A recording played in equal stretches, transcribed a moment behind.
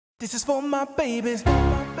This is for my babies.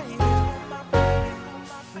 My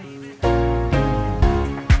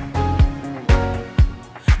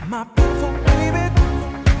beautiful baby.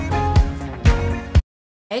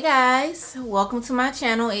 Hey guys, welcome to my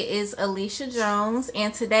channel. It is Alicia Jones,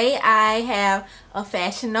 and today I have a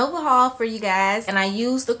Fashion Nova haul for you guys, and I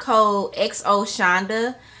used the code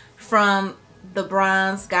XOShonda from the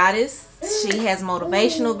Bronze Goddess. She has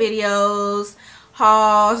motivational videos,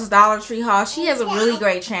 hauls, Dollar Tree hauls. She has a really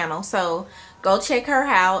great channel, so go check her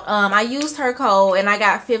out. I used her code and I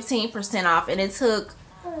got 15% off, and it took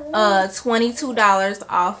 $22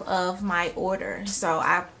 off of my order. So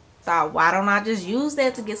I thought, why don't I just use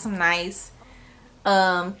that to get some nice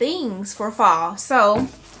things for fall. So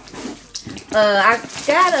I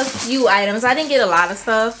got a few items. I didn't get a lot of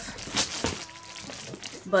stuff,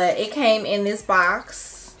 but it came in this box.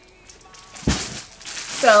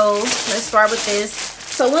 So let's start with this.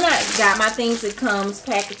 So when I got my things, it comes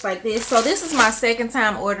packaged like this. So this is my second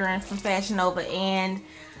time ordering from Fashion Nova, and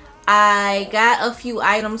I got a few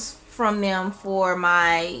items from them for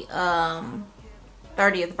my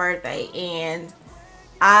 30th birthday, and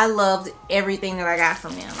I loved everything that I got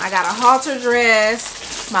from them. I got a halter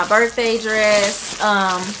dress, my birthday dress.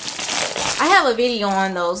 I have a video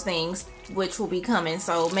on those things which will be coming,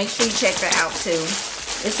 so make sure you check that out too.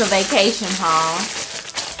 It's a vacation haul.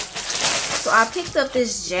 So I picked up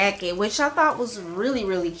this jacket, which I thought was really,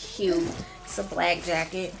 really cute. It's a black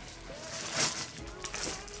jacket.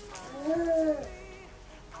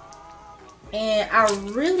 And I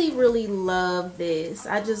really, really love this.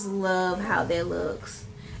 I just love how that looks.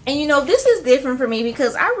 And you know, this is different for me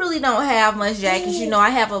because I really don't have much jackets. You know, I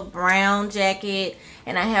have a brown jacket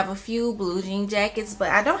and I have a few blue jean jackets, but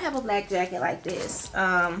I don't have a black jacket like this.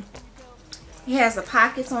 It has the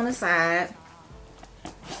pockets on the side,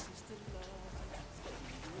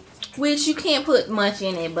 which you can't put much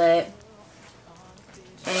in it, but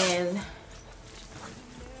and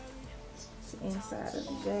inside of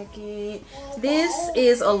the jacket, this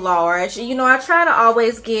is a large. You know, I try to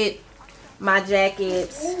always get my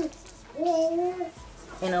jackets in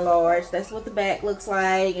a large. That's what the back looks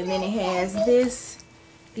like, and then it has this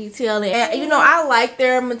detailing. And you know, I like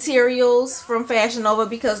their materials from Fashion Nova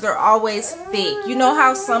because they're always thick. You know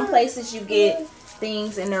how some places you get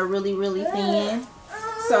things and they're really, really thin.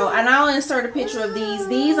 So, and I'll insert a picture of these.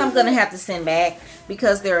 These I'm going to have to send back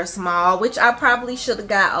because they're small, which I probably should have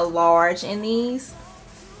got a large in these.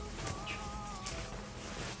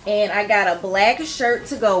 And I got a black shirt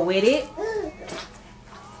to go with it,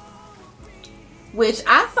 which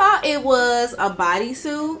I thought it was a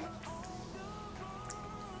bodysuit.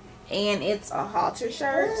 And it's a halter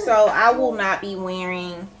shirt. So I will not be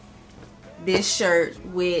wearing this shirt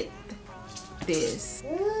with this.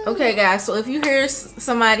 Okay guys, so if you hear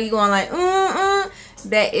somebody going like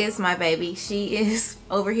that is my baby. She is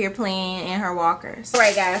over here playing in her walkers.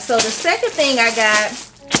 Alright guys, so the second thing I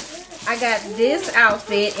got this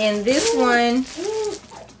outfit, and this one,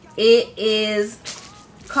 it is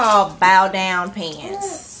called bow down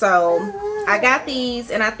pants. So I got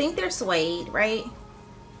these, and I think they're suede, right?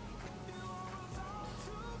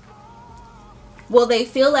 Well, they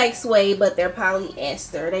feel like suede, but they're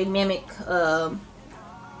polyester. They mimic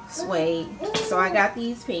suede. So I got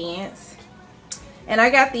these pants. And I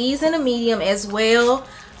got these in a medium as well.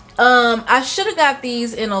 I should have got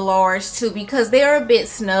these in a large too because they're a bit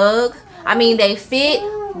snug. I mean, they fit,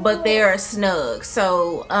 but they're snug.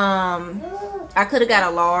 So I could have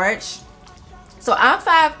got a large. So I'm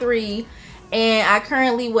 5'3", and I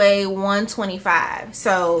currently weigh 125.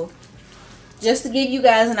 So just to give you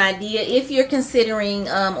guys an idea, if you're considering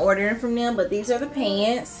ordering from them, but these are the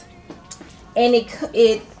pants, and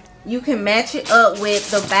you can match it up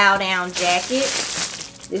with the bow down jacket.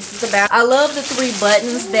 This is the bow. I love the 3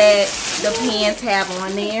 buttons that the pants have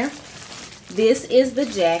on there. This is the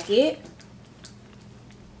jacket.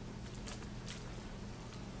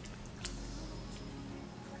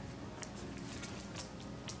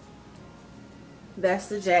 That's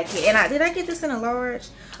the jacket. And did I get this in a large?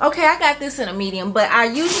 Okay, I got this in a medium, but I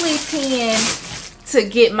usually tend to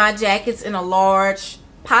get my jackets in a large,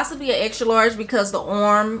 possibly an extra large, because the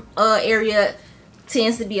arm area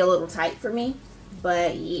tends to be a little tight for me.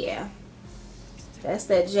 But yeah, that's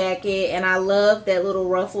that jacket, and I love that little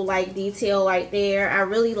ruffle like detail right there. I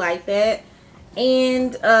really like that.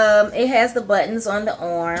 And it has the buttons on the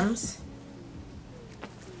arms.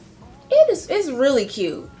 It's really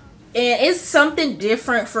cute. And it's something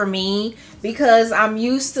different for me because I'm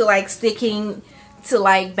used to like sticking to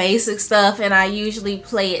like basic stuff, and I usually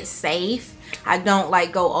play it safe. I don't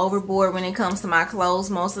like go overboard when it comes to my clothes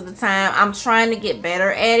most of the time. I'm trying to get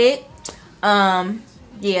better at it.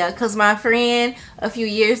 Yeah, because my friend a few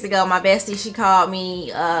years ago, my bestie, she called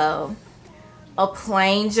me a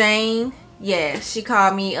plain Jane. Yeah, she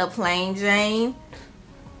called me a plain Jane.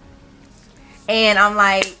 And I'm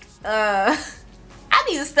like, I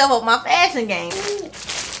need to step up my fashion game.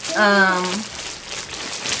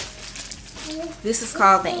 This is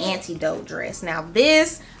called the Antidote dress. Now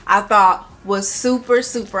this I thought was super,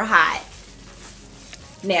 super hot.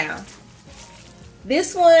 Now,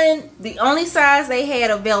 this one, the only size they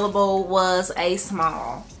had available was a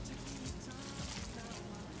small.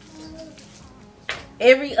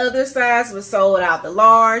 Every other size was sold out. The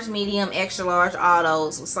large, medium, extra large, all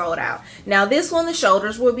those were sold out. Now this one, the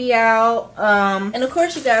shoulders will be out. And of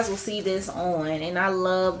course you guys will see this on. And I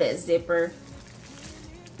love that zipper.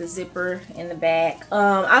 The zipper in the back.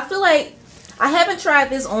 I feel like I haven't tried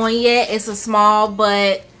this on yet. It's a small,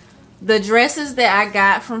 but the dresses that I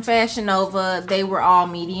got from Fashion Nova, they were all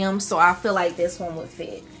medium, so I feel like this one would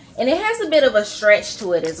fit. And it has a bit of a stretch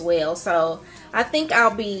to it as well, so I think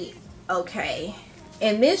I'll be okay.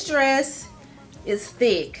 And this dress is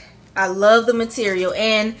thick. I love the material,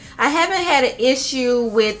 and I haven't had an issue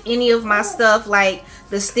with any of my stuff, like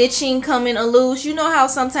the stitching coming loose. You know how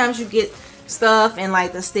sometimes you get stuff and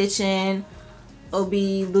like the stitching will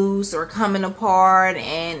be loose or coming apart,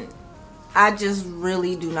 and I just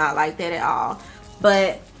really do not like that at all.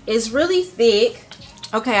 But it's really thick.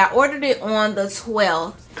 Okay, I ordered it on the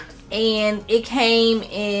 12th and it came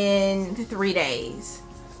in 3 days.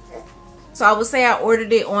 So I would say I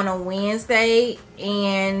ordered it on a Wednesday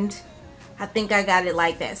and I think I got it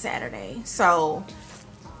like that Saturday. So,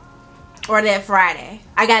 or that Friday.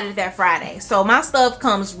 I got it that Friday. So my stuff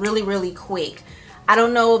comes really, really quick. I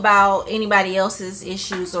don't know about anybody else's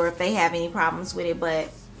issues or if they have any problems with it, but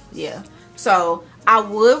yeah. So I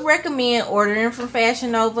would recommend ordering from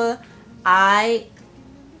Fashion Nova.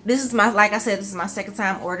 This is my, like I said, this is my second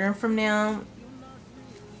time ordering from them.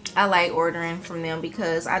 I like ordering from them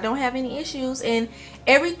because I don't have any issues and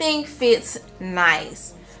everything fits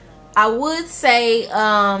nice. I would say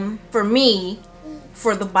for me,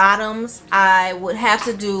 for the bottoms, I would have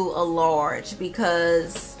to do a large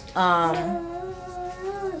because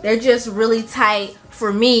they're just really tight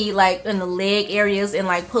for me, like in the leg areas and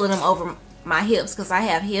like pulling them over my hips because I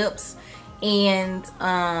have hips. And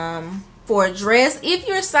for a dress, if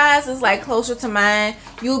your size is like closer to mine,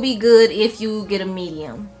 you'll be good. If you get a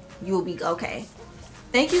medium, you'll be okay.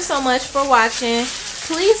 Thank you so much for watching.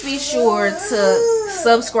 Please be sure to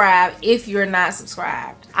subscribe if you're not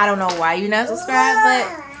subscribed. I don't know why you're not subscribed,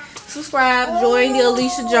 but subscribe, join the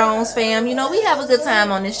Alicia Jones fam. You know, we have a good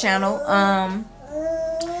time on this channel.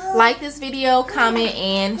 Like this video, comment,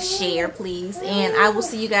 and share, please. And I will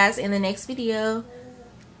see you guys in the next video.